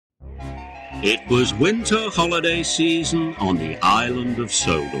It was winter holiday season on the island of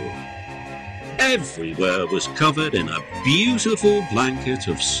Sodor. Everywhere was covered in a beautiful blanket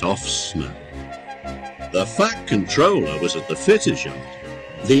of soft snow. The Fat Controller was at the fitters' yard.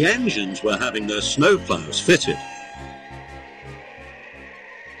 The engines were having their snowplows fitted.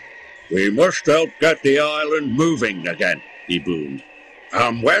 "We must help get the island moving again," he boomed.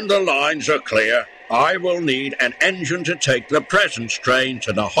 "And when the lines are clear, I will need an engine to take the presents train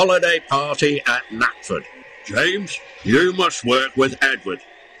to the holiday party at Knapford. James, you must work with Edward,"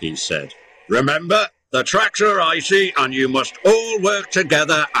 he said. "Remember, the tracks are icy and you must all work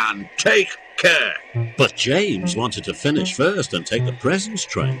together and take care." But James wanted to finish first and take the presents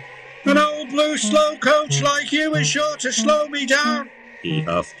train. "An old blue slow coach like you is sure to slow me down," he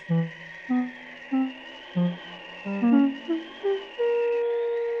huffed.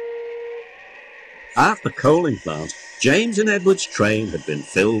 At the coaling plant, James and Edward's train had been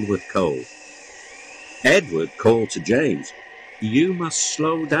filled with coal. Edward called to James, "You must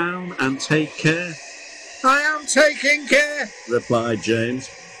slow down and take care." "I am taking care," replied James.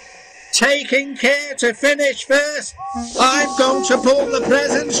 "Taking care to finish first. I'm going to pull the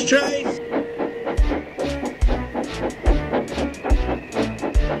presents train."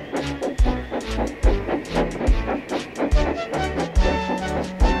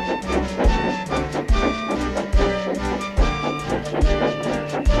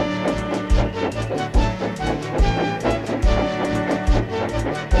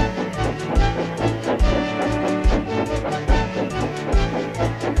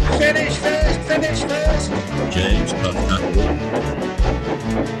 Finish first, James puffed happily.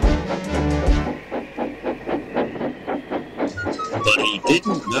 But he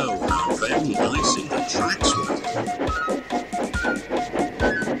didn't know how very icy the tracks were.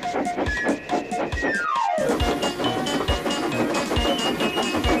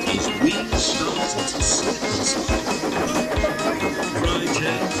 His wheels started to slip and slide. Cried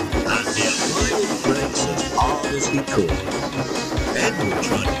James, and he applied the brakes as hard as he could. Edward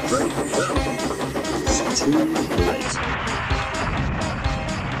tried to brake it up. Too late.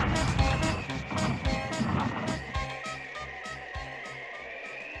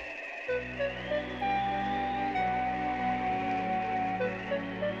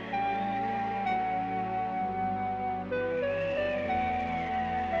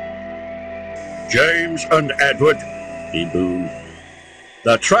 "James and Edward," he boomed.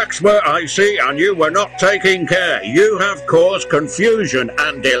 "The tracks were icy and you were not taking care. You have caused confusion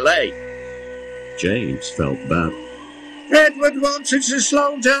and delay." James felt bad. "Edward wanted to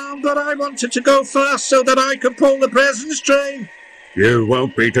slow down, but I wanted to go fast so that I could pull the presents train." "You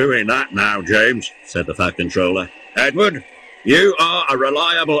won't be doing that now, James," said the Fat Controller. "Edward, you are a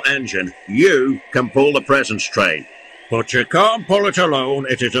reliable engine. You can pull the presents train. But you can't pull it alone.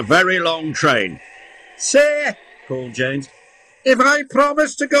 It is a very long train." "Sir," called James, "if I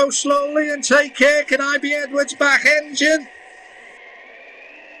promise to go slowly and take care, can I be Edward's back engine?"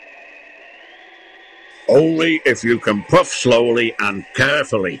 "Only if you can puff slowly and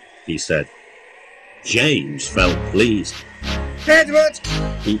carefully," he said. James felt pleased. "Edward,"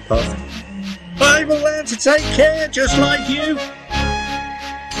 he puffed, "I will learn to take care just like you."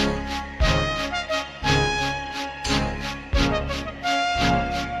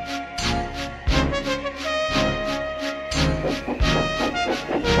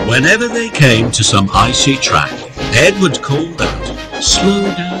 Whenever they came to some icy track, Edward called out, "Slow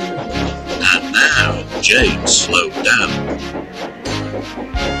down." And now James slowed down.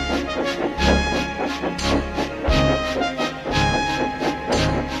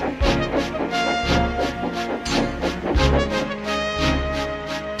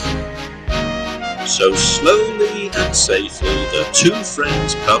 So slowly and safely the two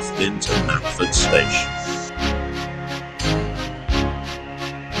friends puffed into Knapford Station.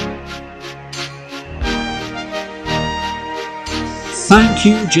 "Thank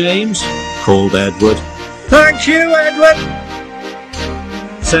you, James," called Edward. "Thank you, Edward,"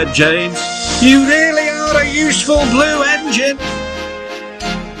 said James. "You really are a useful blue engine."